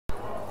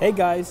Hey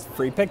guys,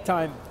 free pick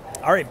time.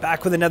 All right,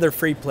 back with another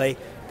free play.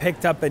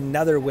 Picked up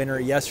another winner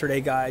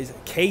yesterday, guys.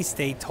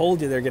 K-State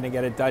told you they're going to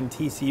get it done.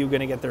 TCU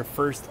going to get their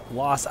first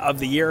loss of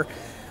the year.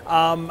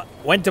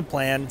 Went to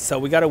plan, so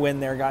we got a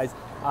win there, guys.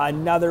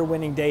 Another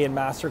winning day in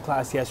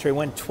Masterclass yesterday.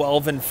 Went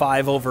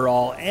 12-5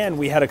 overall, and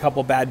we had a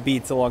couple bad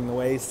beats along the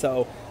way.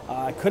 So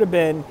could have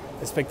been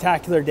a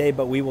spectacular day,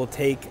 but we will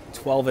take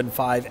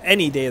 12-5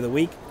 any day of the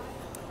week.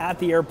 At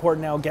the airport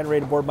now, getting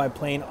ready to board my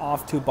plane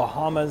off to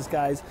Bahamas,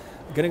 guys.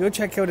 I'm gonna go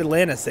check out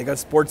Atlantis. They got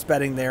sports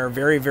betting there.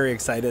 Very, very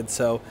excited.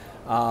 So,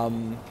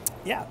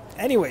 yeah.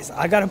 Anyways,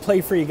 I got to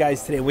play for you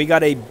guys today. We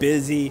got a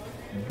busy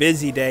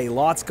day.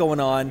 Lots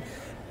going on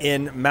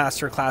in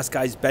Masterclass,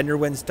 guys.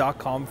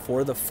 BenderWins.com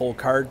for the full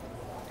card.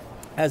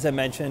 As I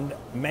mentioned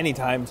many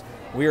times,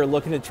 we are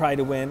looking to try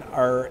to win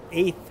our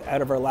 8th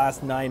out of our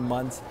last 9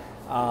 months.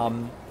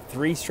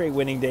 3 straight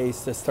winning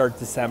days to start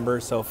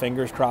December, so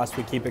fingers crossed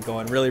we keep it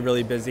going. Really,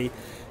 really busy.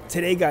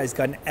 Today, guys,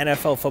 got an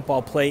NFL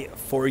football play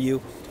for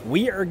you.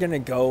 We are going to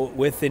go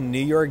with the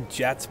New York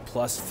Jets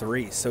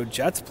 +3. So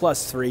Jets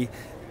 +3,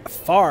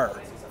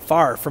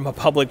 far from a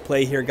public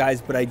play here,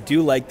 guys, but I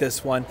do like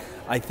this one.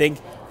 I think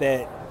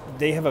that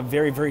they have a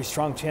very, very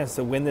strong chance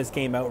to win this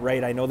game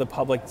outright. I know the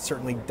public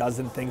certainly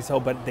doesn't think so,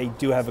 but they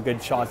do have a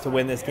good shot to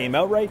win this game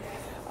outright.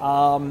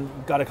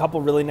 Got a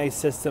couple really nice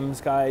systems,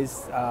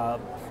 guys.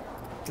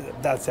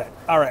 That's it.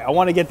 All right, I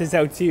want to get this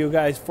out to you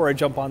guys before I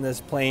jump on this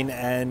plane,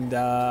 and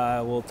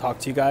we'll talk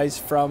to you guys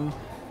from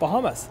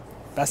Bahamas.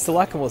 Best of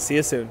luck, and we'll see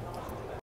you soon.